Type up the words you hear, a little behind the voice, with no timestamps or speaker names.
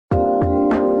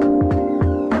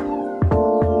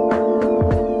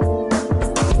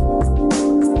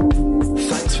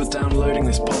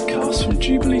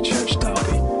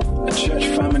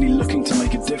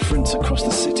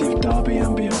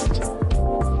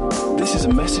This is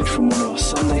a message from one of our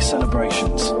Sunday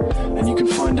celebrations, and you can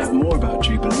find out more about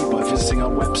Jubilee by visiting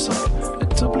our website at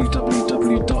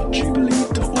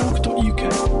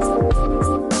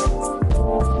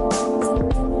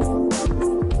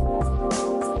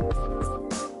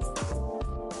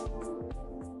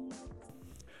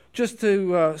Just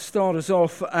to start us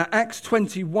off, Acts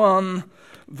 21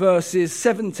 verses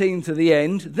 17 to the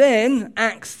end, then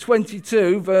Acts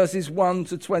 22 verses 1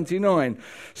 to 29.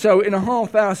 So in a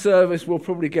half-hour service, we'll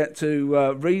probably get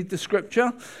to read the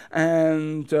scripture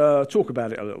and talk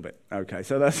about it a little bit. Okay,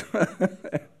 so that's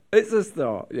it's a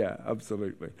start. Yeah,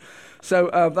 absolutely. So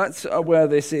that's where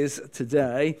this is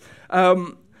today.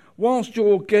 Whilst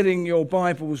you're getting your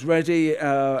Bibles ready,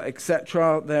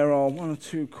 etc., there are one or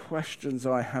two questions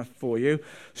I have for you.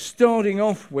 Starting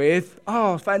off with,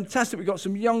 fantastic, we've got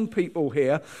some young people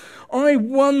here. I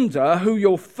wonder who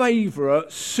your favourite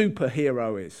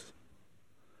superhero is.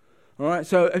 All right,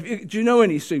 so do you know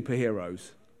any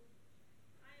superheroes?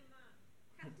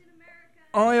 Captain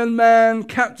America. Iron Man,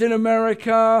 Captain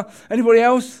America. Anybody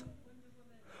else?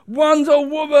 Wonder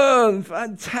Woman.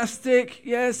 Fantastic,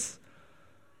 yes.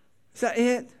 Is that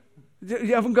it?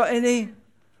 You haven't got any?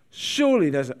 Surely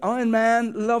there's an Iron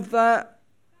Man. Love that.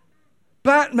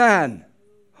 Batman.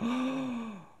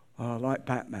 Oh, I like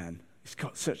Batman. He's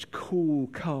got such cool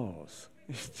cars.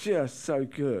 He's just so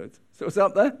good. So what's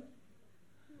up there?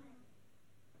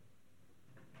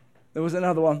 There was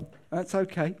another one. That's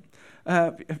okay.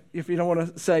 If you don't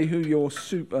want to say who your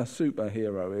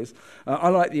superhero is, I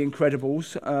like the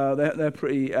Incredibles. They're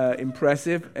pretty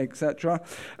impressive, etc.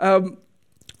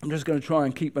 I'm just going to try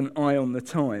and keep an eye on the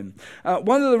time.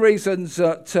 One of the reasons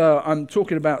that I'm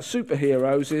talking about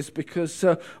superheroes is because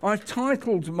I've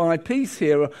titled my piece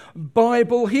here,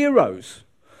 Bible Heroes.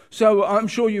 So I'm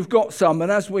sure you've got some,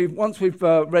 and once we've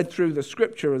read through the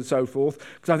scripture and so forth,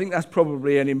 because I think that's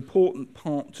probably an important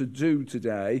part to do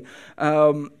today,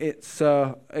 it's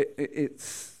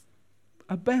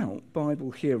about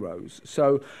Bible heroes.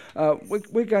 So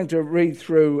we're going to read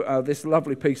through this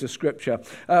lovely piece of scripture,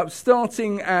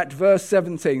 starting at verse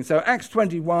 17. So Acts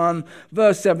 21,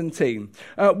 verse 17.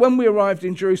 When we arrived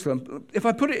in Jerusalem, if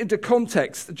I put it into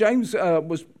context, James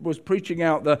was preaching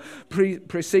out the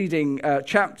preceding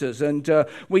chapters, and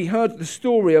we heard the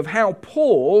story of how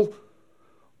Paul,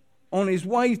 on his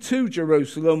way to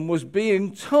Jerusalem, was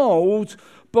being told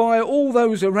by all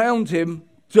those around him,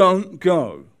 don't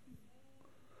go.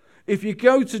 If you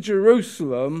go to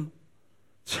Jerusalem,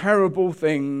 terrible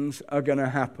things are going to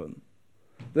happen.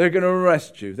 They're going to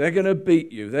arrest you. They're going to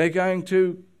beat you. They're going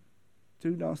to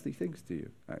do nasty things to you,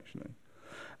 actually.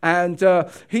 And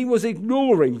he was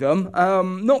ignoring them,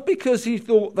 not because he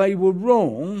thought they were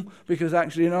wrong, because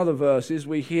actually in other verses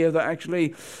we hear that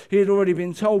actually he had already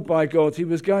been told by God he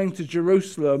was going to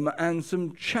Jerusalem and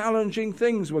some challenging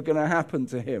things were going to happen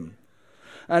to him.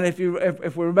 And if we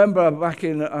remember back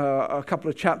in a couple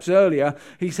of chapters earlier,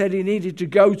 he said he needed to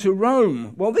go to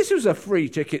Rome. Well, this was a free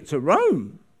ticket to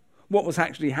Rome. What was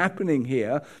actually happening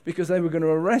here, because they were going to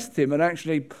arrest him and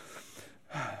actually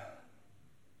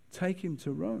take him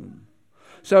to Rome.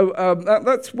 So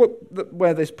that's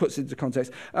where this puts into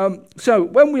context. So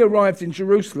when we arrived in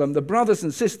Jerusalem, the brothers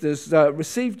and sisters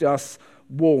received us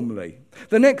warmly.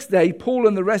 The next day, Paul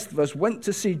and the rest of us went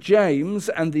to see James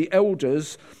and the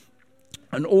elders,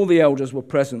 and all the elders were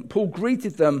present. Paul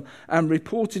greeted them and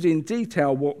reported in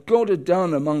detail what God had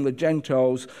done among the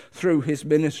Gentiles through his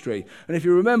ministry. And if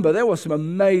you remember, there were some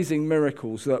amazing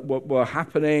miracles that were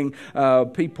happening.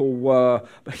 People were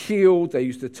healed. They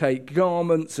used to take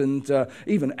garments and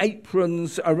even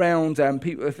aprons around, and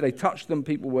people, if they touched them,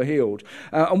 people were healed.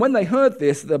 And when they heard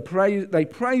this, they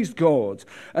praised God.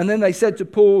 And then they said to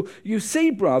Paul, "You see,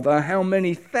 brother, how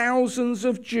many thousands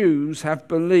of Jews have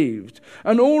believed,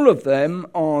 and all of them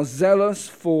are zealous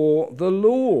for the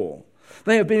law.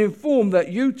 They have been informed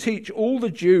that you teach all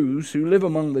the Jews who live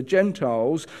among the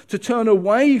Gentiles to turn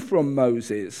away from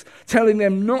Moses, telling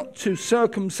them not to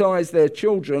circumcise their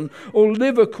children or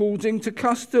live according to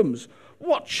customs.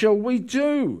 What shall we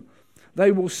do?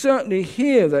 They will certainly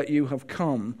hear that you have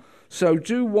come, so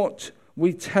do what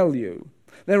we tell you.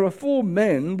 There are 4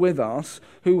 men with us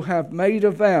who have made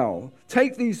a vow.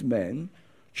 Take these men,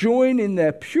 join in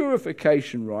their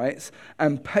purification rites,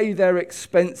 and pay their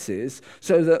expenses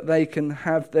so that they can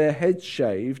have their heads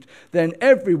shaved. Then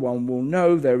everyone will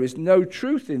know there is no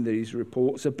truth in these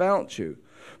reports about you,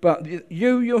 but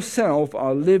you yourself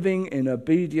are living in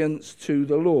obedience to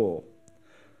the law.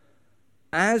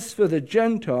 As for the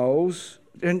Gentile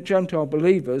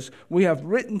believers, we have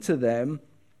written to them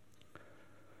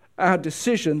our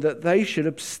decision that they should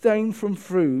abstain from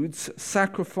foods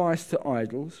sacrificed to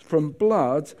idols, from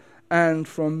blood, and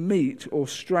from meat or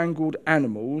strangled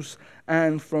animals,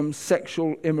 and from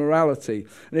sexual immorality.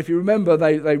 And if you remember,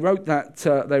 they wrote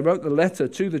the letter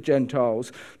to the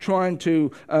Gentiles, trying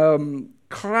to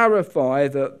clarify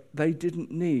that they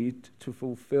didn't need to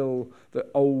fulfill the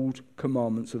old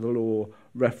commandments of the law,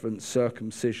 reference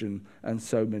circumcision and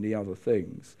so many other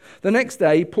things. The next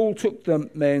day, Paul took the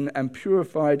men and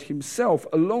purified himself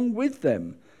along with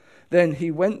them. Then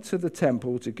he went to the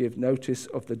temple to give notice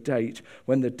of the date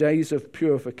when the days of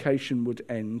purification would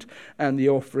end and the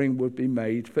offering would be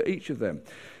made for each of them.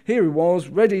 Here he was,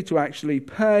 ready to actually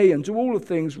pay and do all the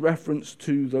things referenced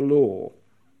to the law.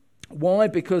 Why?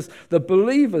 Because the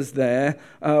believers there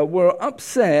were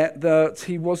upset that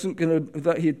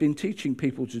that he had been teaching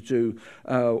people to do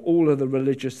all of the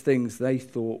religious things they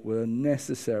thought were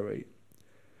necessary.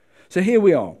 So here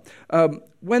we are.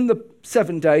 When the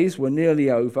 7 days were nearly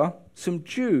over, some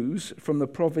Jews from the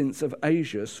province of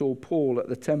Asia saw Paul at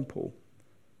the temple.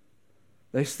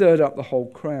 They stirred up the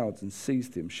whole crowd and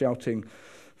seized him, shouting,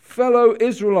 "Fellow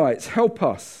Israelites, help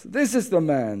us. This is the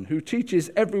man who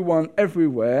teaches everyone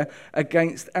everywhere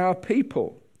against our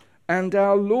people and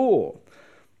our law.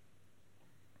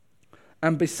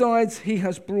 And besides, he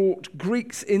has brought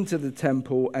Greeks into the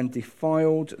temple and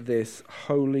defiled this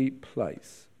holy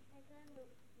place."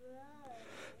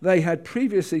 They had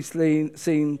previously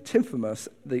seen Trophimus,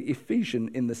 the Ephesian,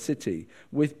 in the city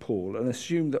with Paul and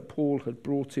assumed that Paul had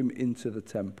brought him into the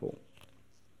temple.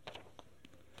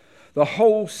 The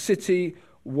whole city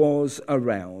was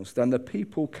aroused, and the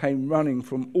people came running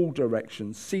from all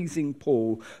directions, seizing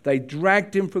Paul. They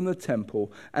dragged him from the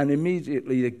temple, and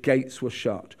immediately the gates were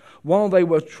shut. While they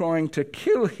were trying to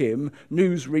kill him,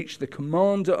 news reached the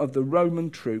commander of the Roman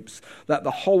troops that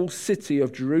the whole city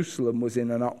of Jerusalem was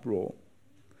in an uproar.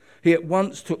 He at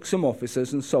once took some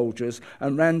officers and soldiers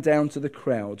and ran down to the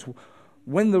crowd.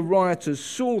 When the rioters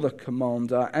saw the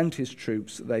commander and his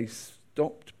troops, they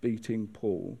stopped beating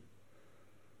Paul.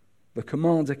 The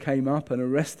commander came up and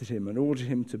arrested him and ordered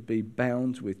him to be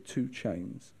bound with 2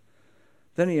 chains.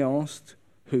 Then he asked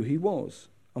who he was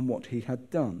and what he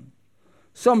had done.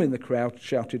 Some in the crowd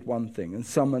shouted one thing and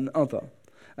some another.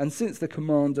 And since the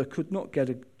commander could not get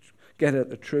at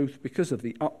the truth because of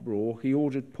the uproar, he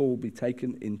ordered Paul be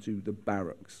taken into the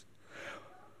barracks.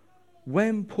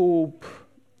 When Paul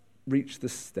reached the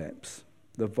steps,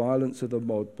 the violence of the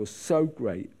mob was so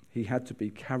great he had to be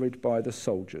carried by the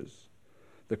soldiers.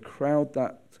 The crowd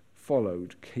that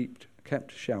followed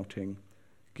kept shouting,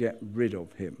 "Get rid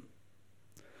of him."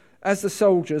 As the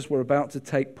soldiers were about to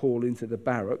take Paul into the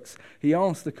barracks, he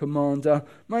asked the commander,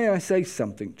 "May I say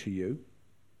something to you?"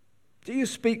 "Do you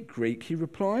speak Greek?" he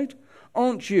replied.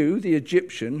 "Aren't you the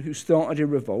Egyptian who started a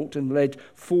revolt and led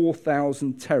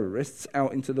 4,000 terrorists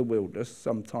out into the wilderness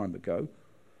some time ago?"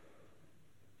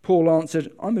 Paul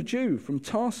answered, "I'm a Jew from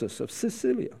Tarsus of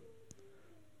Cilicia,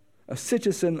 a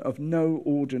citizen of no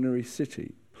ordinary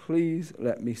city. Please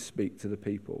let me speak to the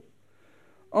people."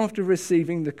 After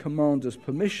receiving the commander's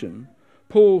permission,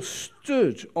 Paul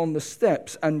stood on the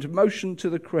steps and motioned to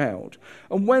the crowd.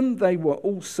 And when they were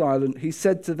all silent, he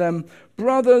said to them,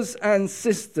 "Brothers and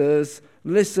sisters,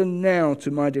 listen now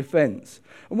to my defense."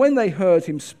 And when they heard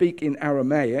him speak in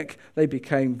Aramaic, they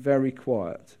became very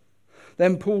quiet.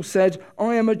 Then Paul said,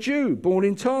 "I am a Jew born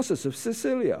in Tarsus of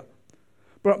Cilicia,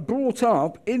 but brought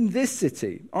up in this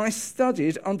city. I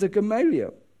studied under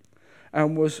Gamaliel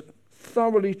and was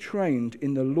thoroughly trained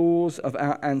in the laws of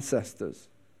our ancestors.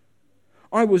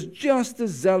 I was just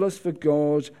as zealous for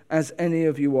God as any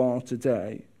of you are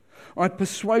today. I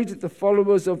pursued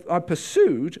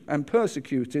and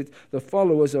persecuted the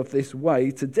followers of this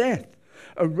way to death,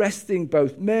 arresting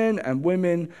both men and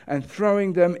women and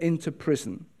throwing them into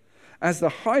prison. As the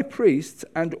high priests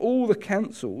and all the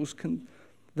councils can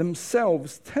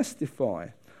themselves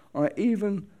testify, I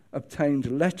even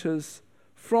obtained letters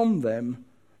from them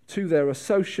to their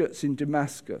associates in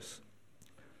Damascus.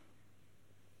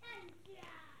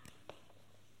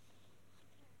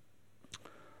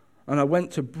 And I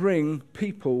went to bring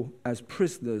people as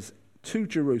prisoners to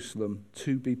Jerusalem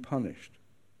to be punished."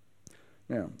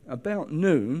 Now, about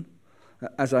noon,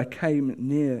 as I came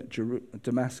near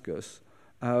Damascus,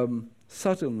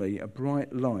 suddenly a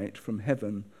bright light from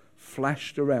heaven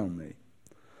flashed around me.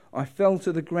 I fell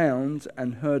to the ground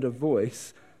and heard a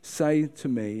voice say to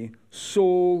me,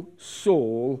 "Saul,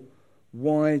 Saul,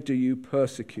 why do you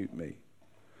persecute me?"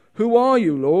 "Who are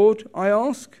you, Lord?" I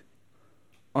asked.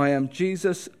 "I am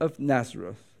Jesus of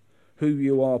Nazareth, who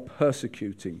you are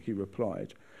persecuting," he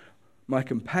replied. My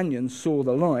companions saw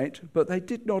the light, but they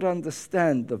did not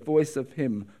understand the voice of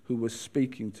him who was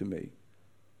speaking to me.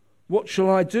 What shall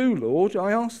I do, Lord?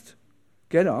 I asked.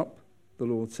 Get up, the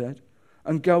Lord said,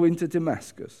 and go into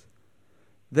Damascus.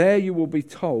 There you will be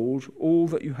told all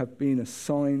that you have been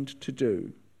assigned to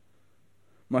do.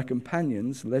 My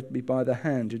companions led me by the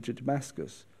hand into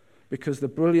Damascus, because the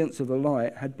brilliance of the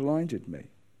light had blinded me.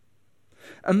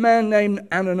 A man named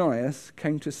Ananias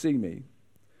came to see me.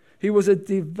 He was a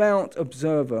devout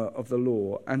observer of the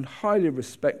law and highly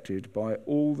respected by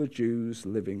all the Jews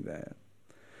living there.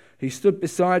 He stood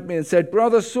beside me and said,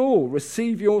 Brother Saul,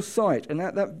 receive your sight. And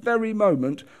at that very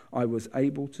moment, I was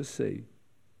able to see.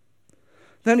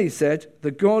 Then he said,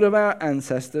 the God of our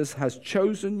ancestors has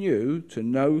chosen you to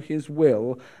know his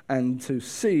will and to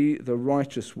see the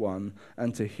righteous one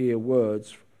and to hear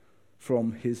words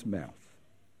from his mouth.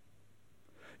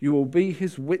 You will be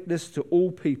his witness to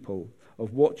all people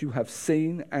of what you have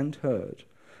seen and heard.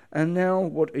 And now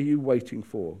what are you waiting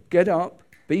for? Get up,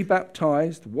 be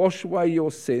baptized, wash away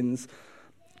your sins,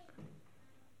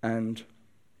 and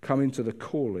come into the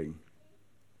calling.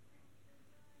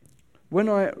 When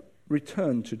I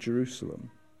returned to Jerusalem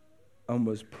and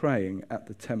was praying at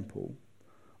the temple,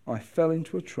 I fell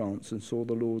into a trance and saw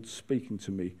the Lord speaking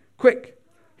to me. Quick,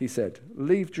 he said,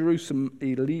 leave Jerusalem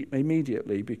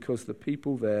immediately, because the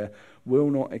people there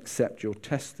will not accept your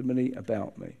testimony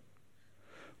about me.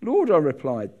 Lord, I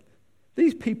replied,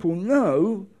 these people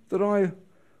know that I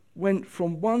went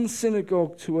from one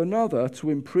synagogue to another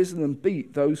to imprison and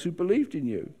beat those who believed in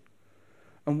you.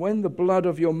 And when the blood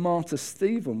of your martyr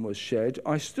Stephen was shed,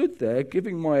 I stood there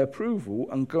giving my approval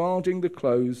and guarding the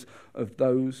clothes of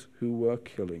those who were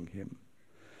killing him.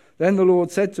 Then the Lord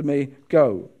said to me,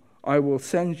 go, I will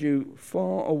send you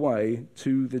far away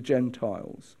to the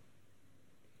Gentiles.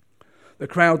 The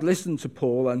crowd listened to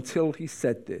Paul until he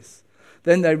said this.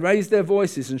 Then they raised their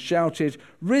voices and shouted,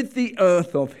 rid the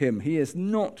earth of him, he is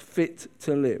not fit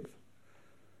to live.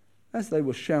 As they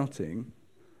were shouting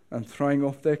and throwing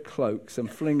off their cloaks and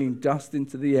flinging dust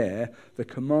into the air, the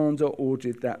commander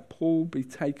ordered that Paul be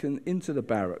taken into the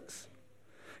barracks.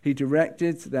 He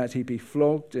directed that he be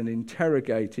flogged and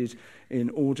interrogated in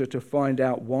order to find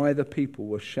out why the people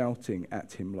were shouting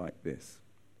at him like this.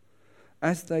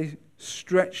 As they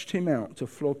stretched him out to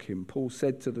flog him, Paul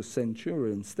said to the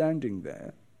centurion standing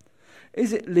there,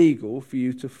 is it legal for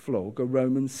you to flog a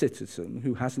Roman citizen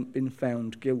who hasn't been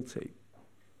found guilty?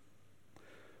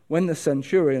 When the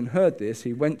centurion heard this,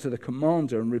 he went to the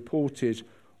commander and reported,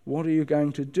 what are you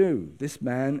going to do? This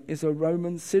man is a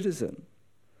Roman citizen.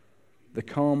 The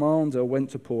commander went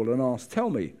to Paul and asked, tell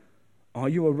me, are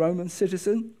you a Roman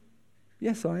citizen?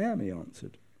 Yes, I am, he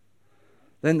answered.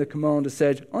 Then the commander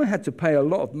said, I had to pay a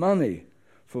lot of money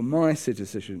for my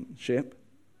citizenship,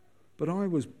 but I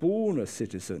was born a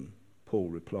citizen, Paul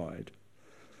replied.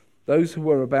 Those who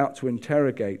were about to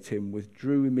interrogate him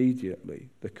withdrew immediately.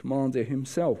 The commander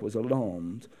himself was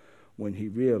alarmed when he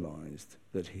realized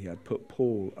that he had put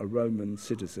Paul, a Roman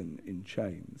citizen, in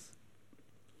chains.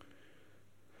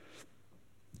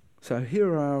 So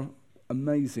here are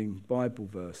amazing Bible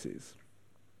verses.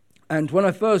 And when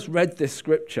I first read this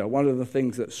scripture, one of the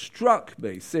things that struck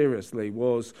me seriously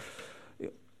was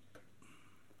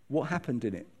what happened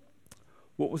in it.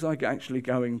 What was I actually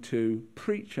going to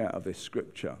preach out of this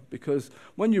scripture? Because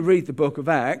when you read the book of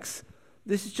Acts,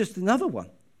 this is just another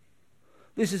one.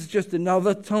 This is just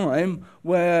another time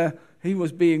where he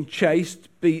was being chased,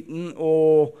 beaten,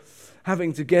 or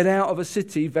having to get out of a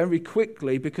city very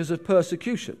quickly because of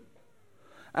persecution.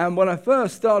 And when I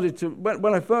first read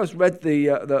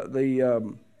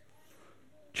the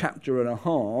chapter and a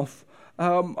half,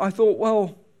 I thought,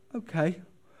 well, okay,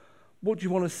 what do you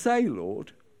want to say,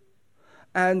 Lord?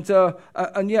 And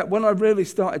yet, when I really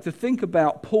started to think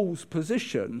about Paul's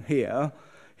position here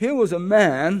was a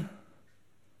man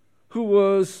who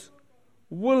was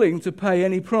willing to pay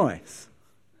any price.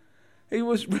 He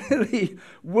was really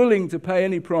willing to pay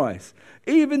any price,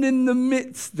 even in the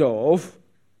midst of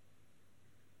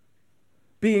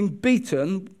being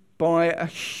beaten by a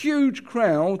huge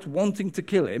crowd wanting to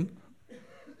kill him.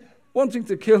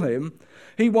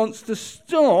 He wants to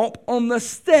stop on the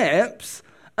steps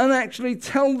and actually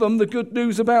tell them the good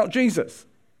news about Jesus.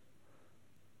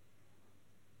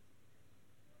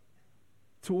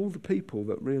 To all the people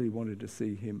that really wanted to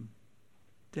see him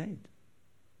dead.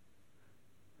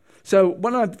 So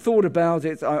when I thought about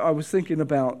it, I was thinking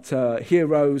about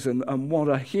heroes and what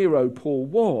a hero Paul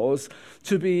was,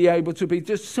 to be able to be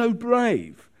just so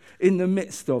brave in the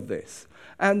midst of this.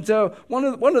 And one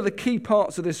of the key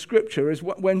parts of this scripture is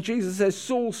when Jesus says,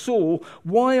 Saul, Saul,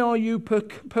 why are you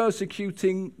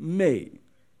persecuting me?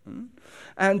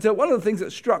 And one of the things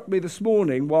that struck me this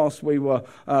morning whilst we were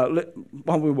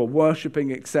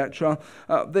worshipping, etc.,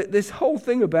 this whole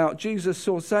thing about Jesus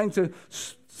sort of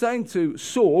saying to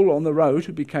Saul on the road,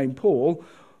 who became Paul,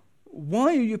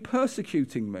 "Why are you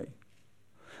persecuting me?"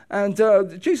 And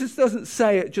Jesus doesn't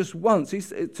say it just once.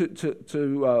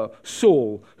 To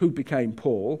Saul, who became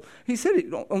Paul. He said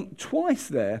it twice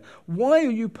there. "Why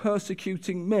are you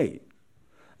persecuting me?"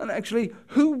 And actually,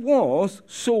 who was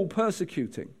Saul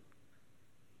persecuting?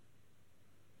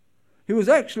 He was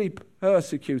actually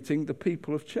persecuting the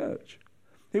people of church.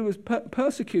 He was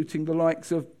persecuting the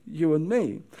likes of you and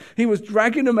me. He was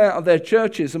dragging them out of their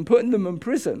churches and putting them in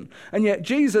prison. And yet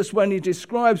Jesus, when he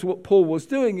describes what Paul was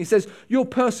doing, he says, "You're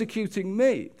persecuting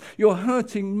me. You're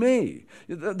hurting me."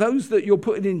 Those that you're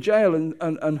putting in jail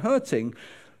and hurting,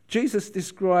 Jesus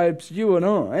describes you and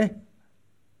I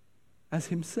as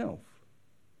himself.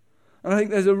 And I think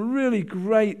there's a really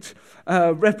great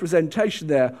representation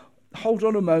there. Hold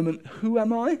on a moment. Who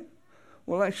am I?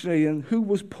 Well, actually, and who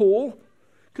was Paul?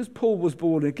 Because Paul was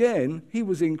born again, he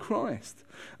was in Christ.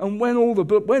 And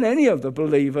when any of the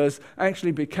believers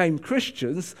actually became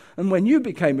Christians, and when you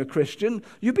became a Christian,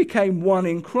 you became one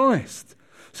in Christ.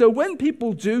 So when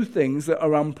people do things that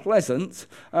are unpleasant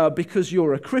because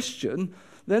you're a Christian,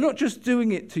 they're not just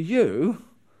doing it to you,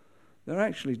 they're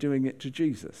actually doing it to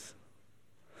Jesus.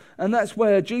 And that's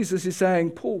where Jesus is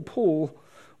saying, "Paul,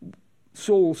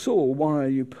 Saul, Saul, why are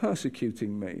you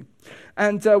persecuting me?"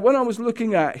 And when I was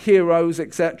looking at heroes,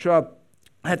 etc.,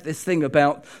 I had this thing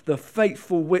about the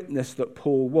faithful witness that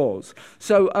Paul was.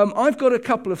 So I've got a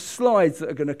couple of slides that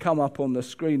are going to come up on the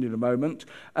screen in a moment.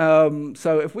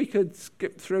 So if we could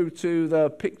skip through to the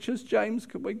pictures, James,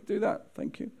 could we do that?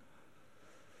 Thank you.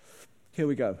 Here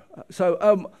we go.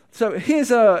 So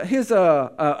here's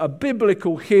a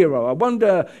biblical hero. I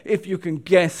wonder if you can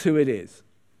guess who it is.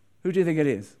 Who do you think it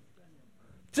is?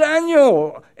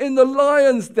 Daniel in the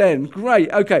lion's den.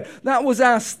 Great. Okay, that was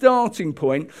our starting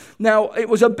point. Now, it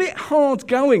was a bit hard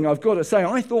going, I've got to say.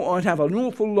 I thought I'd have an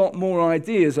awful lot more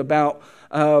ideas about,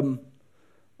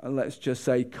 let's just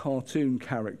say, cartoon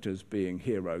characters being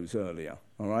heroes earlier.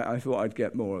 All right, I thought I'd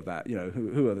get more of that. You know,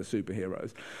 who are the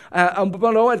superheroes?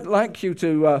 But I'd like you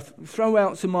to throw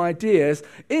out some ideas.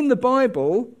 In the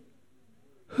Bible,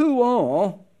 who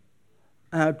are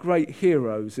our great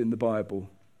heroes in the Bible?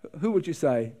 Who would you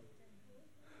say?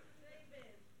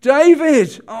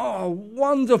 David. Oh,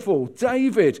 wonderful.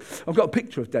 David. I've got a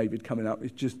picture of David coming up.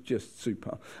 It's just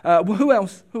super. Who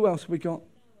else? Who else have we got?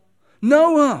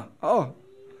 Noah. Oh,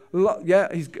 yeah,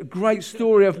 he's a great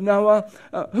story of Noah.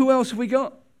 Who else have we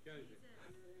got?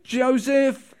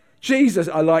 Joseph. Jesus.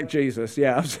 I like Jesus.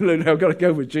 Yeah, absolutely. I've got to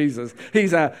go with Jesus.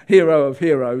 He's our hero of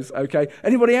heroes. Okay.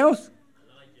 Anybody else?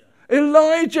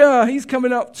 Elijah, he's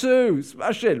coming up too.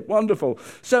 Smash it. Wonderful.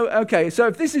 So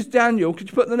if this is Daniel, could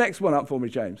you put the next one up for me,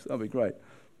 James? That'd be great.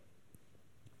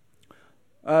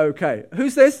 Okay,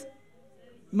 who's this?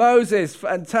 Moses.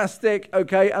 Fantastic.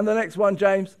 Okay, and the next one,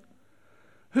 James?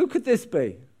 Who could this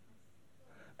be?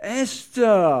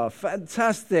 Esther.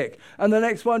 Fantastic. And the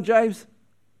next one, James?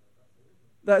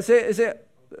 That's it, is it?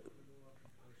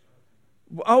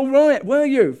 Oh, right, were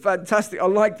you? Fantastic, I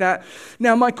like that.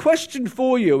 Now, my question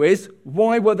for you is,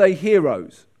 why were they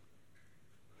heroes?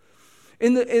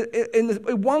 In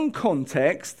one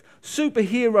context,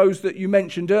 superheroes that you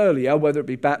mentioned earlier, whether it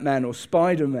be Batman or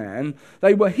Spider-Man,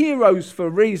 they were heroes for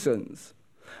reasons.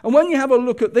 And when you have a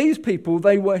look at these people,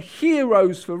 they were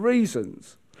heroes for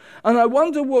reasons. And I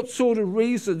wonder what sort of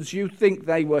reasons you think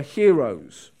they were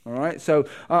heroes. All right, so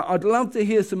I'd love to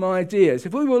hear some ideas.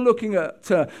 If we were looking at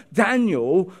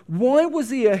Daniel, why was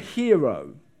he a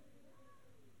hero?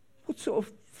 What sort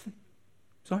of...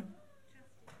 Sorry?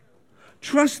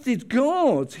 Trusted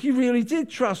God. He really did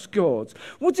trust God.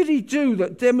 What did he do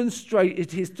that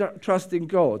demonstrated his trust in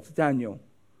God, Daniel?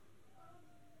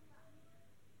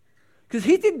 Because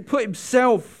he didn't put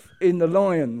himself in the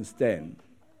lion's den.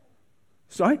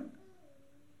 Sorry?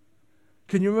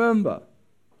 Can you remember?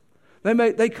 They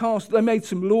made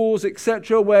some laws,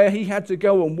 etc., where he had to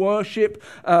go and worship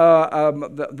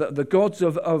the gods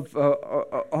of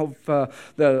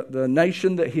the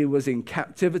nation that he was in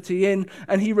captivity in,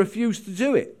 and he refused to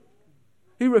do it.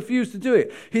 He refused to do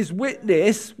it. His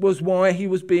witness was why he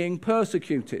was being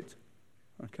persecuted.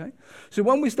 Okay, so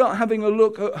when we start having a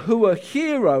look at who a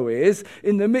hero is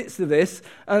in the midst of this,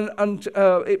 and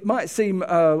it might seem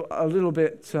a little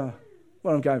bit...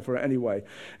 Well, I'm going for it anyway.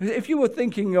 If you were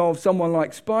thinking of someone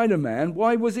like Spider-Man,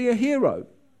 why was he a hero?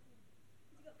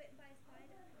 He got bitten by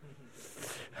a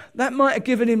spider. That might have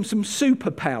given him some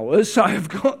superpowers, so I've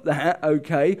got that,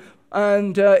 okay.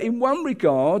 And in one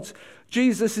regard,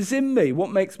 Jesus is in me.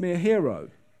 What makes me a hero?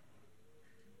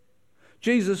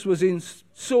 Jesus was in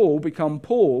Saul, become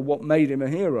Paul. What made him a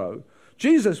hero?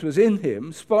 Jesus was in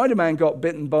him. Spider-Man got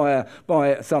bitten by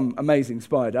some amazing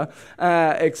spider,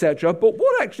 etc. But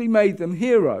what actually made them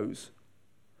heroes?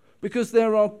 Because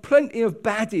there are plenty of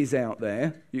baddies out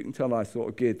there. You can tell I sort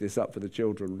of geared this up for the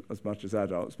children as much as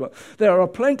adults. But there are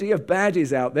plenty of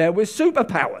baddies out there with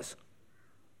superpowers.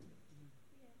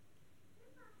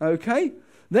 Okay?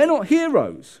 They're not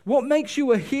heroes. What makes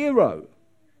you a hero?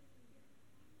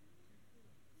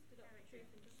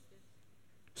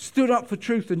 Stood up for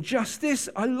truth and justice.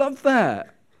 I love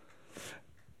that.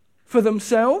 For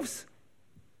themselves,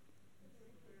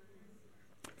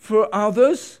 for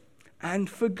others, and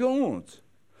for God.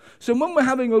 So when we're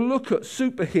having a look at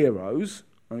superheroes,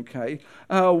 okay,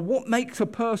 what makes a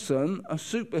person a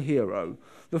superhero?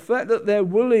 The fact that they're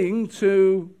willing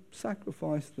to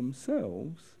sacrifice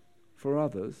themselves for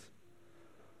others,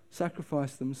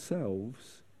 sacrifice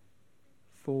themselves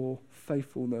for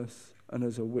faithfulness and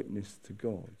as a witness to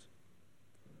God.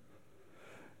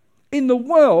 In the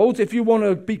world, if you want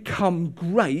to become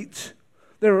great,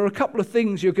 there are a couple of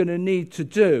things you're going to need to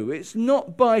do. It's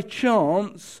not by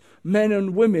chance men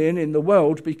and women in the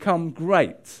world become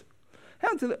great.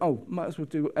 Might as well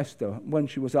do Esther when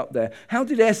she was up there. How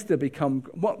did Esther become,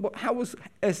 how was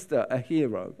Esther a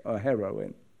hero, a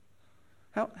heroine?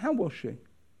 How was she?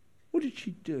 What did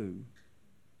she do?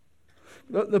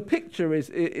 The picture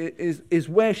is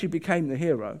where she became the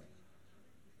hero.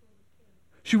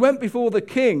 She went before the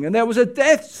king, and there was a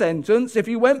death sentence if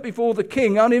you went before the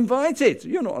king uninvited.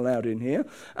 You're not allowed in here.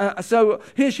 So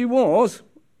here she was,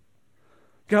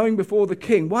 going before the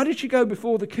king. Why did she go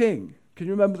before the king? Can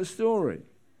you remember the story?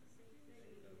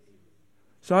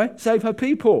 Sorry? Save her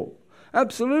people.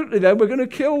 Absolutely. They were going to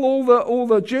kill all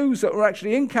the Jews that were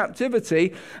actually in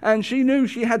captivity, and she knew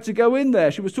she had to go in there.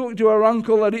 She was talking to her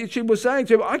uncle, and she was saying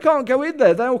to him, I can't go in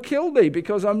there. They'll kill me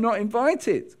because I'm not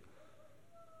invited.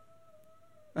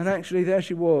 And actually there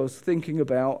she was thinking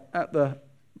about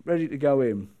ready to go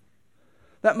in.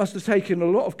 That must have taken a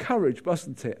lot of courage,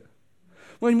 mustn't it?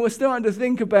 When we're starting to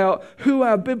think about who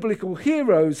our biblical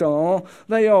heroes are,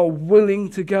 they are willing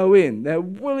to go in. They're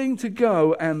willing to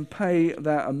go and pay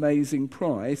that amazing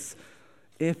price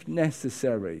if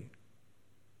necessary.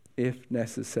 If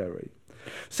necessary.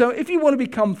 So if you want to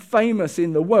become famous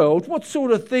in the world, what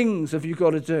sort of things have you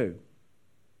got to do?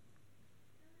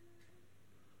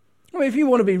 I mean, if you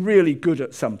want to be really good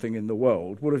at something in the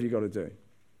world, what have you got to do?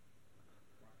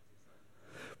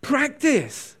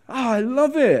 Practice. Oh, I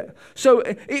love it. So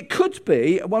it could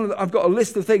be I've got a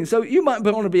list of things. So you might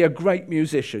want to be a great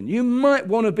musician. You might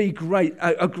want to be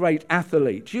a great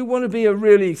athlete. You want to be a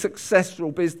really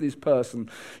successful business person.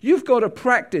 You've got to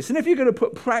practice. And if you're going to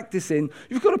put practice in,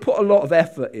 you've got to put a lot of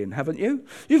effort in, haven't you?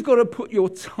 You've got to put your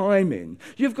time in.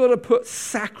 You've got to put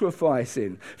sacrifice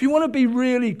in. If you want to be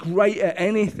really great at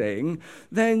anything,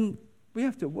 then we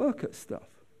have to work at stuff.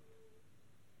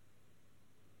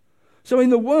 So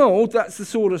in the world, that's the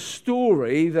sort of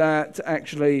story that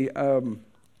actually... That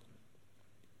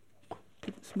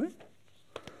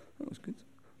was good.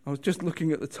 I was just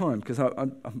looking at the time because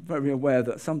I'm very aware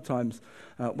that sometimes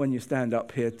when you stand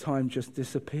up here, time just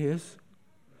disappears.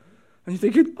 And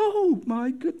you're thinking, oh my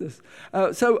goodness.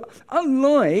 So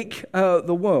unlike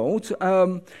the world,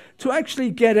 to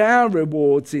actually get our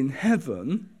rewards in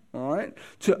heaven, all right,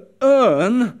 to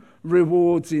earn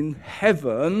rewards in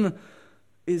heaven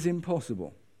is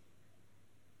impossible.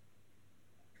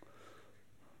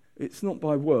 It's not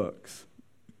by works,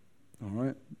 all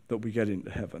right, that we get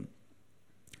into heaven.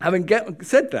 Having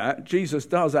said that, Jesus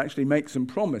does actually make some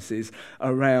promises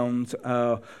around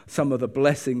some of the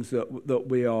blessings that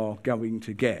we are going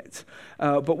to get.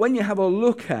 But when you have a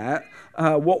look at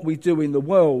what we do in the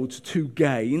world to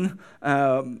gain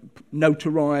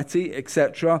notoriety,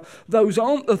 etc., those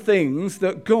aren't the things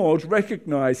that God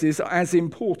recognizes as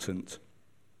important.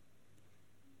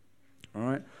 All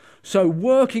right. So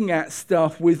working at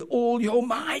stuff with all your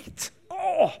might.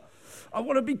 Oh, I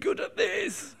want to be good at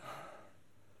this.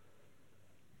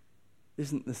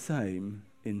 Isn't the same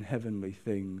in heavenly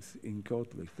things, in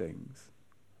godly things.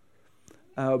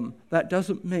 That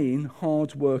doesn't mean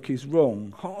hard work is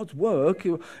wrong. Hard work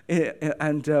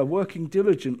and working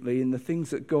diligently in the things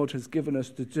that God has given us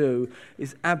to do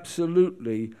is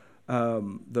absolutely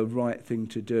the right thing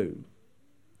to do.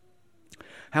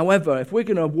 However, if we're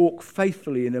going to walk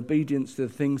faithfully in obedience to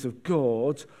the things of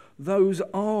God, those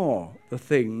are the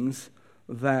things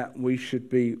that we should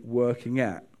be working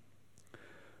at.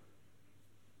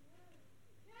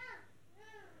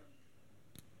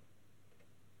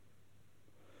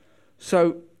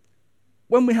 So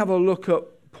when we have a look at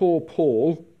poor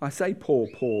Paul, I say poor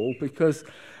Paul because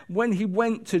when he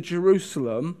went to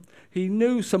Jerusalem, he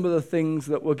knew some of the things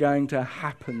that were going to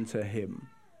happen to him.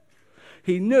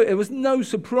 He knew, it was no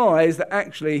surprise that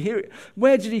actually,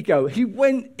 where did he go? He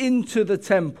went into the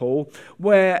temple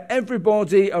where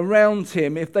everybody around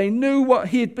him, if they knew what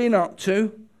he had been up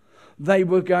to, they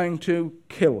were going to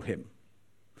kill him.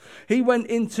 He went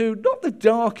into not the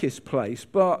darkest place,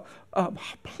 but a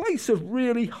place of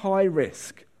really high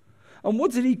risk. And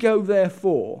what did he go there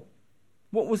for?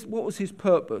 What was his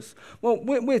purpose? Well,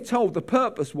 we're told the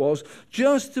purpose was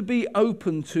just to be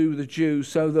open to the Jews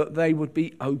so that they would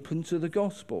be open to the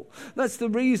gospel. That's the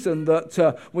reason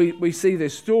that we see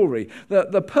this story,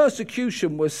 that the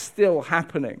persecution was still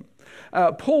happening.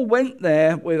 Paul went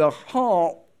there with a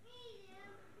heart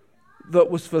that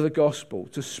was for the gospel,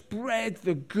 to spread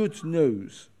the good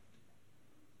news.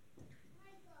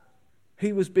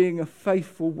 He was being a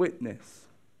faithful witness.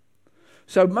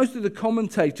 So most of the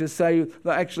commentators say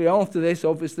that actually after this,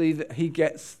 obviously, that he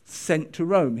gets sent to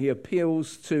Rome. He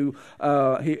appeals to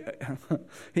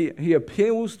he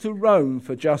appeals to Rome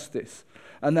for justice,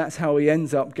 and that's how he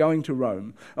ends up going to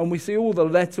Rome. And we see all the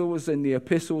letters in the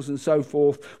epistles and so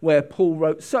forth, where Paul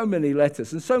wrote so many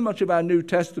letters, and so much of our New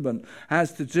Testament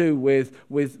has to do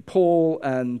with Paul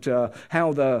and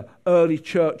how the early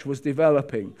church was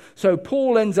developing. So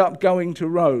Paul ends up going to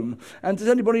Rome, and does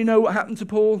anybody know what happened to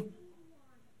Paul?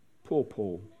 Poor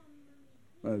Paul.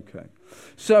 Okay.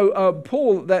 So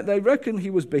Paul, they reckon he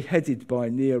was beheaded by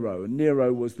Nero, and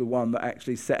Nero was the one that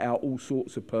actually set out all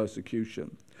sorts of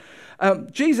persecution.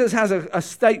 Jesus has a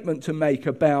statement to make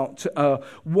about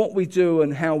what we do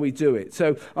and how we do it.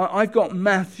 So I've got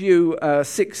Matthew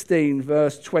 16,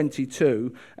 verse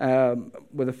 22,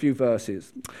 with a few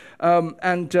verses.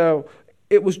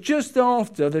 It was just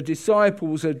after the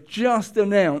disciples had just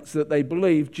announced that they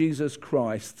believed Jesus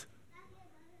Christ.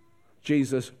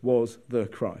 Jesus was the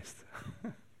Christ.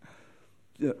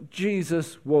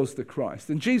 Jesus was the Christ.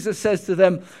 And Jesus says to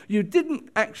them, you didn't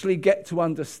actually get to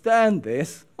understand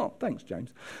this. Oh, thanks,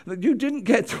 James. You didn't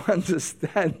get to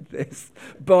understand this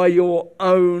by your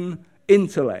own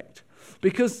intellect.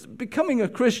 Because becoming a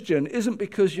Christian isn't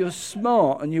because you're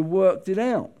smart and you worked it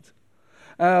out.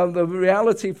 The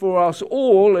reality for us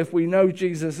all, if we know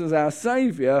Jesus as our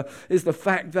Saviour, is the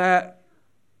fact that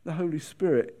the Holy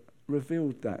Spirit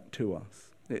revealed that to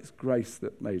us. It's grace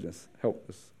that made us, helped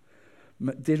us,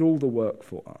 did all the work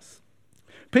for us.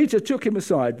 Peter took him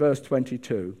aside, verse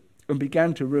 22, and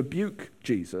began to rebuke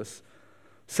Jesus,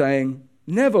 saying,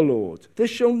 never, Lord,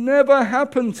 this shall never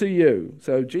happen to you.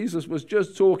 So Jesus was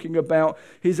just talking about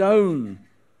his own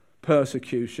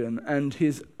persecution and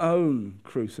his own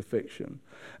crucifixion.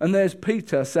 And there's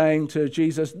Peter saying to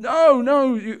Jesus,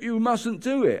 no, you mustn't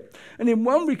do it. And in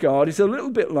one regard, it's a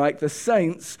little bit like the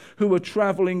saints who were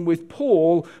traveling with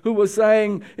Paul, who were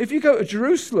saying, if you go to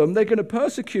Jerusalem, they're going to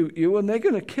persecute you and they're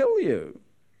going to kill you.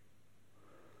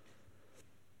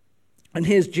 And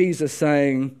here's Jesus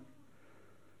saying,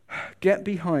 get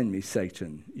behind me,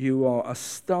 Satan. You are a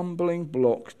stumbling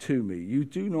block to me. You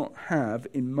do not have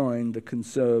in mind the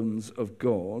concerns of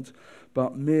God,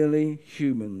 but merely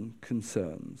human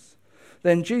concerns.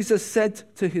 Then Jesus said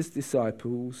to his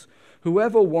disciples,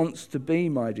 whoever wants to be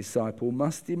my disciple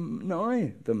must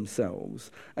deny themselves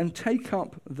and take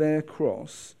up their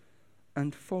cross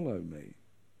and follow me.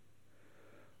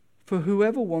 For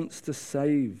whoever wants to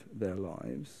save their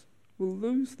lives will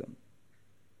lose them.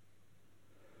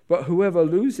 But whoever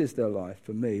loses their life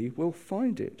for me will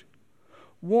find it.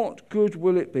 What good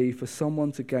will it be for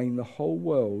someone to gain the whole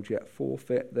world yet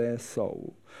forfeit their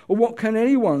soul? Or what can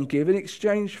anyone give in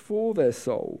exchange for their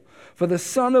soul? For the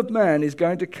Son of Man is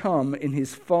going to come in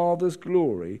his Father's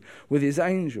glory with his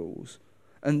angels,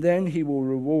 and then he will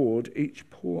reward each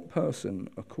poor person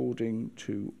according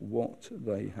to what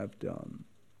they have done.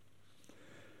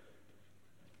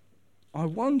 I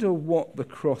wonder what the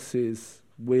cross is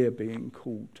we're being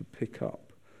called to pick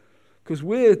up. Because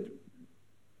we're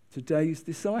today's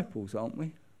disciples, aren't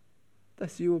we?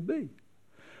 That's you and me.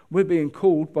 We're being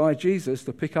called by Jesus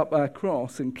to pick up our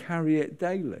cross and carry it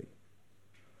daily.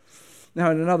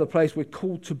 Now, in another place, we're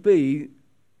called to be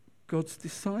God's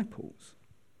disciples,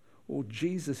 or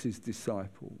Jesus'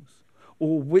 disciples,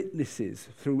 or witnesses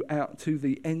throughout to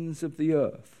the ends of the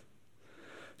earth.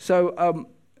 So,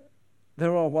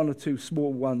 there are one or two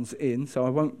small ones in, so I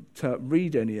won't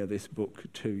read any of this book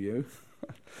to you.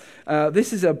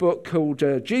 This is a book called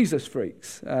Jesus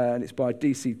Freaks, and it's by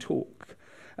D.C. Talk.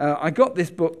 I got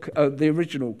this book, the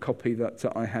original copy that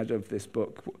I had of this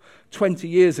book, 20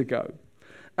 years ago.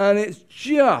 And it's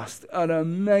just an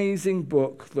amazing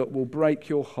book that will break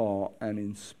your heart and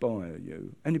inspire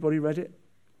you. Anybody read it?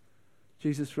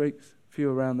 Jesus Freaks? A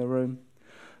few around the room.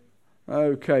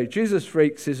 Okay, Jesus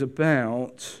Freaks is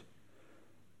about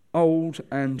old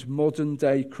and modern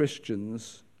day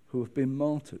Christians who have been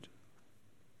martyred.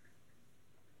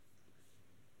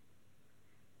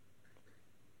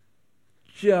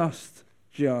 Just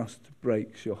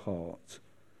breaks your heart,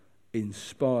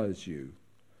 inspires you,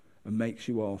 and makes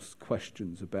you ask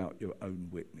questions about your own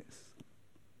witness.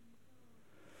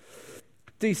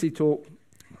 DC Talk,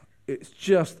 it's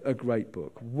just a great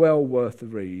book, well worth the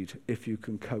read if you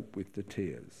can cope with the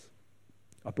tears.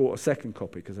 I bought a second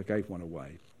copy because I gave one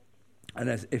away. And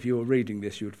if you were reading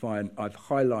this, you would find I've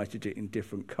highlighted it in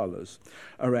different colours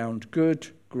around good,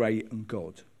 great, and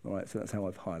God. All right, so that's how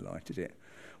I've highlighted it,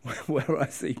 where I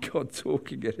see God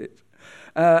talking in it.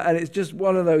 And it's just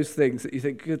one of those things that you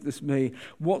think, goodness me,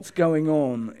 what's going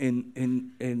on in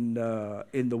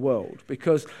the world?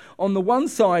 Because on the one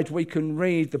side, we can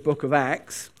read the book of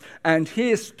Acts and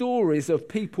hear stories of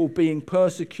people being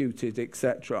persecuted,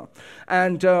 etc.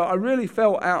 And I really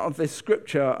felt out of this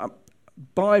scripture,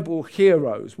 Bible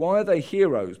heroes. Why are they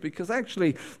heroes? Because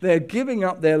actually they're giving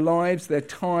up their lives, their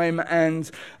time,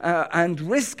 and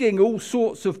risking all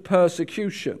sorts of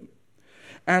persecution.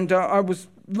 And I was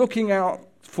looking out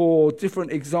for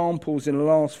different examples in the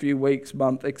last few weeks,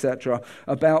 month, etc.,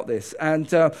 about this. And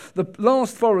the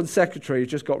last Foreign Secretary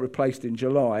just got replaced in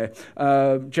July,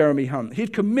 Jeremy Hunt.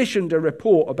 He'd commissioned a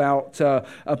report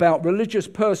about religious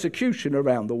persecution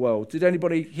around the world. Did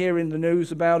anybody hear in the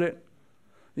news about it?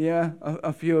 Yeah,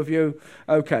 a few of you.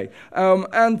 Okay.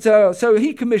 So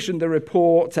he commissioned the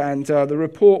report, and the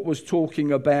report was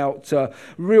talking about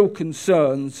real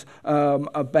concerns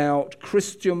about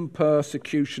Christian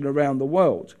persecution around the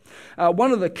world.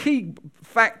 One of the key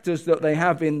factors that they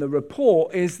have in the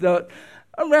report is that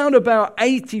around about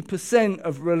 80%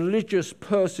 of religious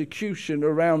persecution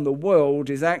around the world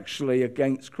is actually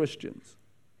against Christians.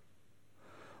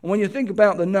 And when you think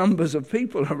about the numbers of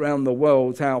people around the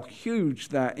world, how huge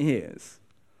that is.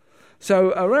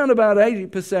 So around about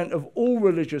 80% of all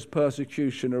religious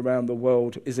persecution around the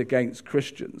world is against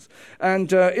Christians.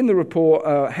 And in the report,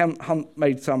 Hunt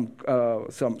made some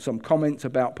comments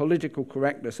about political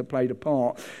correctness had played a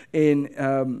part in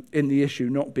the issue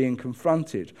not being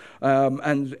confronted,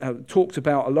 and talked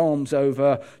about alarms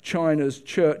over China's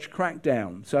church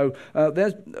crackdown. So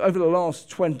there's over the last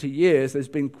 20 years, there's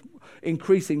been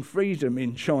increasing freedom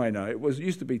in China. It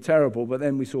used to be terrible, but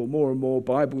then we saw more and more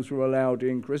Bibles were allowed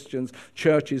in, Christians,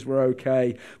 churches were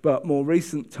okay. But more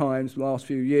recent times, last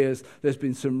few years, there's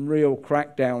been some real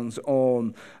crackdowns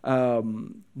on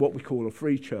what we call a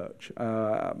free church.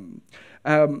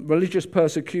 Religious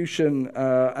persecution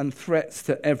and threats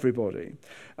to everybody.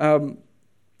 The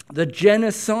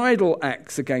genocidal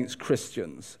acts against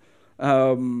Christians.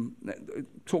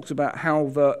 Talks about how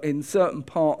in certain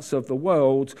parts of the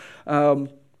world,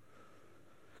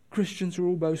 Christians are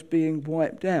almost being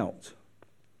wiped out.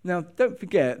 Now, don't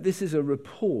forget, this is a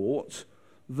report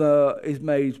that is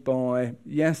made by,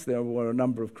 yes, there were a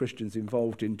number of Christians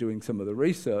involved in doing some of the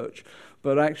research,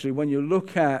 but actually when you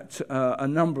look at a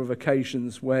number of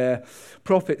occasions where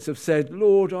prophets have said,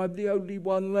 Lord, I'm the only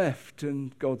one left,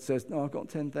 and God says, no, I've got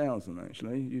 10,000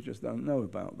 actually, you just don't know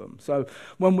about them. So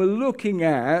when we're looking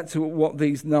at what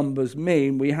these numbers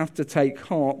mean, we have to take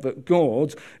heart that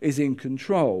God is in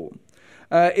control.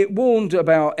 It warned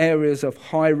about areas of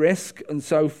high risk and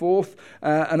so forth,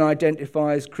 and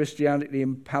identifies Christianity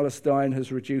in Palestine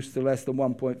has reduced to less than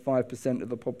 1.5% of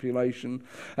the population.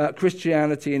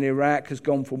 Christianity in Iraq has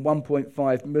gone from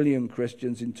 1.5 million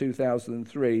Christians in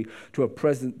 2003 to a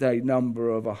present-day number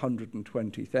of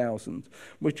 120,000,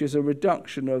 which is a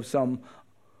reduction of some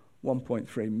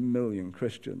 1.3 million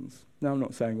Christians. Now, I'm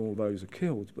not saying all those are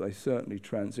killed, but they certainly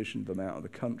transitioned them out of the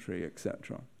country,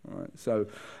 etc. All right. So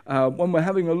when we're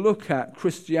having a look at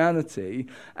Christianity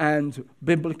and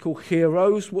biblical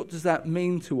heroes, what does that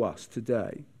mean to us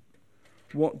today?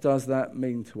 What does that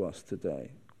mean to us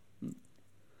today?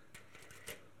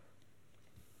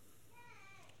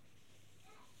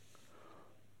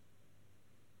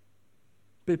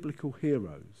 Biblical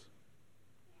heroes.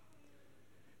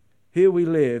 Here we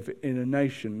live in a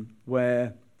nation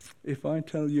where if I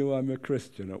tell you I'm a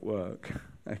Christian at work,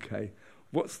 okay,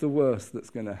 what's the worst that's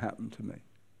going to happen to me?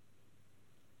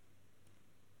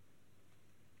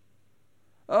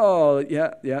 Oh,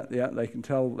 yeah, they can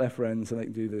tell their friends and they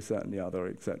can do this, that and the other,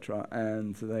 etc.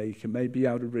 And they can maybe be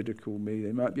able to ridicule me,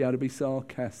 they might be able to be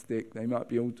sarcastic, they might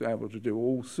be able to do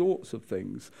all sorts of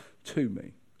things to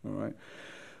me, all right,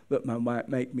 that might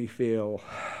make me feel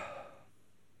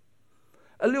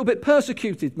a little bit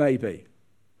persecuted, maybe.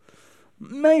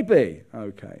 Maybe,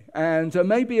 okay. And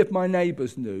maybe if my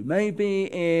neighbours knew, maybe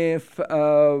if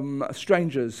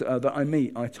strangers that I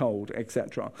meet I told,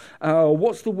 etc.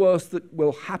 What's the worst that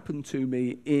will happen to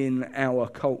me in our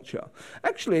culture?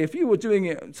 Actually, if you were doing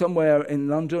it somewhere in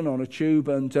London on a tube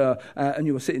and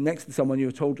you were sitting next to someone you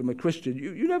were told them a Christian,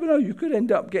 you never know, you could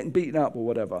end up getting beaten up or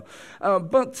whatever.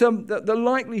 But the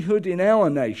likelihood in our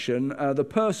nation, the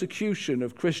persecution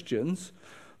of Christians,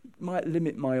 might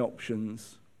limit my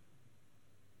options.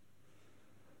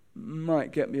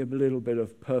 Might get me a little bit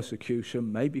of persecution,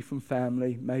 maybe from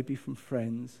family, maybe from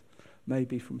friends,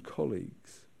 maybe from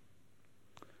colleagues.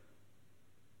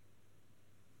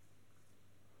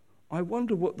 I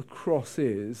wonder what the cross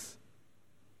is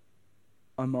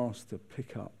I'm asked to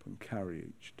pick up and carry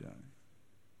each day.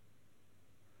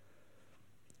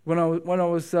 When I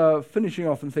was finishing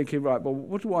off and thinking, right, well,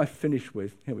 what do I finish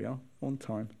with? Here we are, on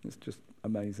time. It's just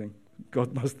amazing.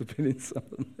 God must have been in some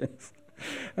of this.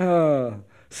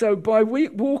 So by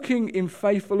walking in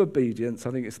faithful obedience,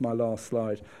 I think it's my last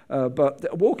slide,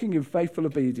 but walking in faithful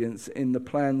obedience in the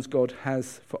plans God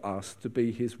has for us to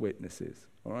be his witnesses,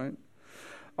 all right?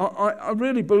 I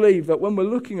really believe that when we're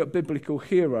looking at biblical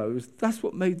heroes, that's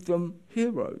what made them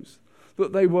heroes,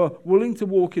 that they were willing to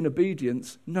walk in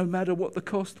obedience no matter what the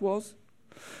cost was.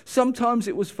 Sometimes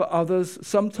it was for others,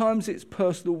 sometimes it's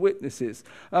personal witnesses.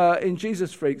 In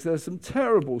Jesus Freaks, there's some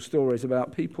terrible stories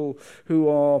about people who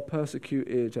are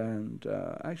persecuted and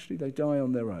actually they die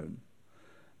on their own.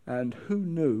 And who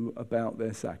knew about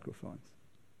their sacrifice?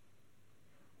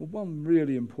 Well, one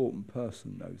really important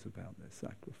person knows about their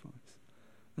sacrifice,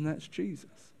 and that's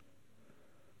Jesus.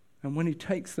 And when he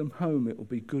takes them home, it will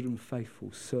be good and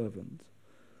faithful servants.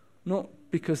 Not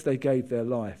because they gave their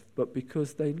life, but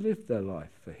because they lived their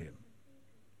life for him.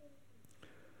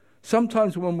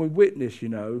 Sometimes when we witness,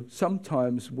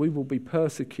 sometimes we will be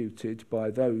persecuted by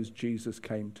those Jesus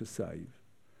came to save.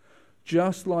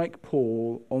 Just like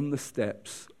Paul on the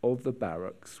steps of the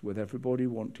barracks with everybody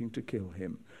wanting to kill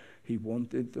him, he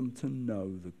wanted them to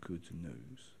know the good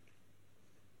news.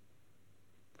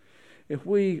 If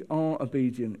we are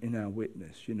obedient in our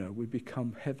witness, we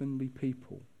become heavenly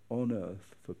people on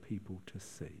earth for people to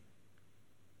see.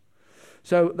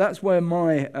 So that's where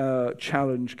my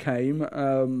challenge came.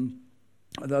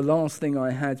 The last thing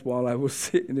I had while I was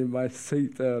sitting in my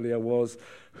seat earlier was,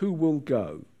 who will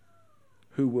go?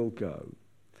 Who will go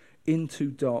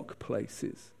into dark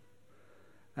places?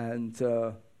 And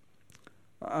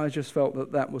I just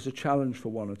felt that was a challenge for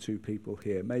one or two people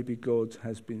here. Maybe God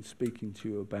has been speaking to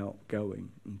you about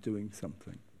going and doing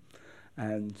something.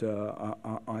 And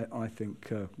I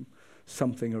think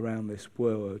something around this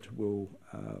word will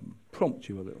prompt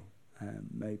you a little and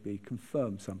maybe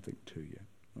confirm something to you.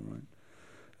 All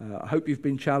right. I hope you've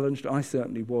been challenged. I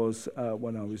certainly was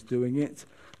when I was doing it.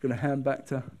 I'm going to hand back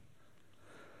to...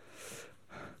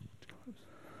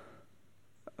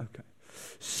 Okay.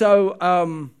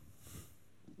 So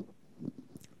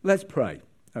let's pray.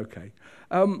 Okay.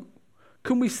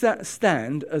 Can we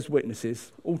stand as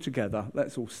witnesses all together?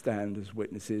 Let's all stand as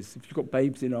witnesses. If you've got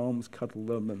babes in arms, cuddle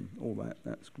them and all that.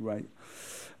 That's great.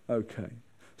 Okay.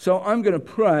 So I'm going to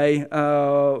pray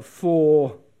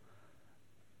for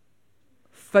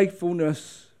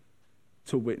faithfulness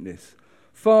to witness.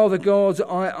 Father God,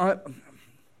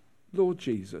 Lord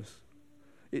Jesus,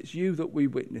 it's you that we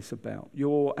witness about.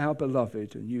 You're our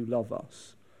beloved and you love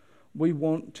us. We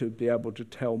want to be able to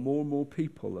tell more and more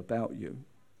people about you,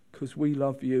 because we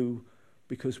love you,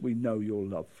 because we know your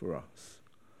love for us.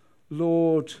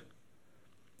 Lord,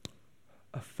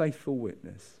 a faithful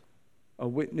witness, a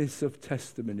witness of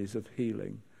testimonies of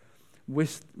healing,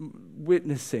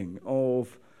 witnessing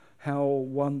of how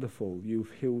wonderful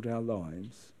you've healed our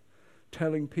lives,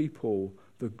 telling people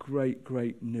the great,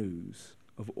 great news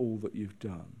of all that you've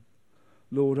done.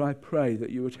 Lord, I pray that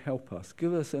you would help us.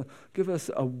 Give us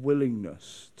a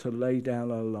willingness to lay down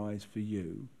our lives for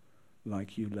you,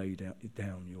 like you laid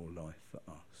down your life for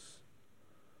us.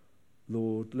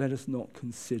 Lord, let us not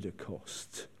consider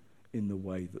cost in the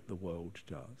way that the world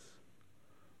does,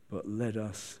 but let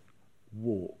us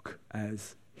walk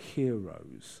as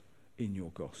heroes in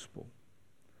your gospel.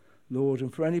 Lord,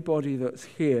 and for anybody that's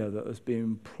here that has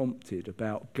been prompted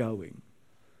about going,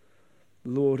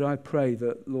 Lord, I pray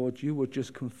that, Lord, you would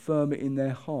just confirm it in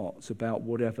their hearts about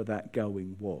whatever that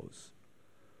going was.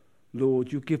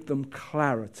 Lord, you give them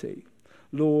clarity.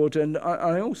 Lord, and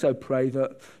I also pray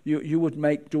that you would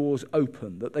make doors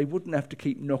open, that they wouldn't have to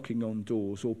keep knocking on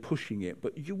doors or pushing it,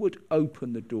 but you would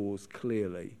open the doors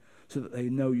clearly so that they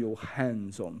know your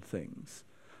hands on things.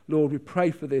 Lord, we pray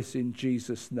for this in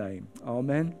Jesus' name.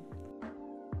 Amen.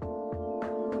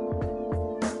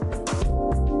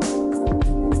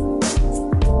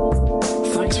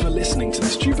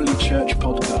 Jubilee Church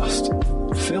podcast.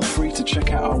 Feel free to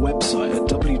check out our website at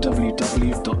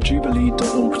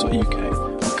www.jubilee.org.uk.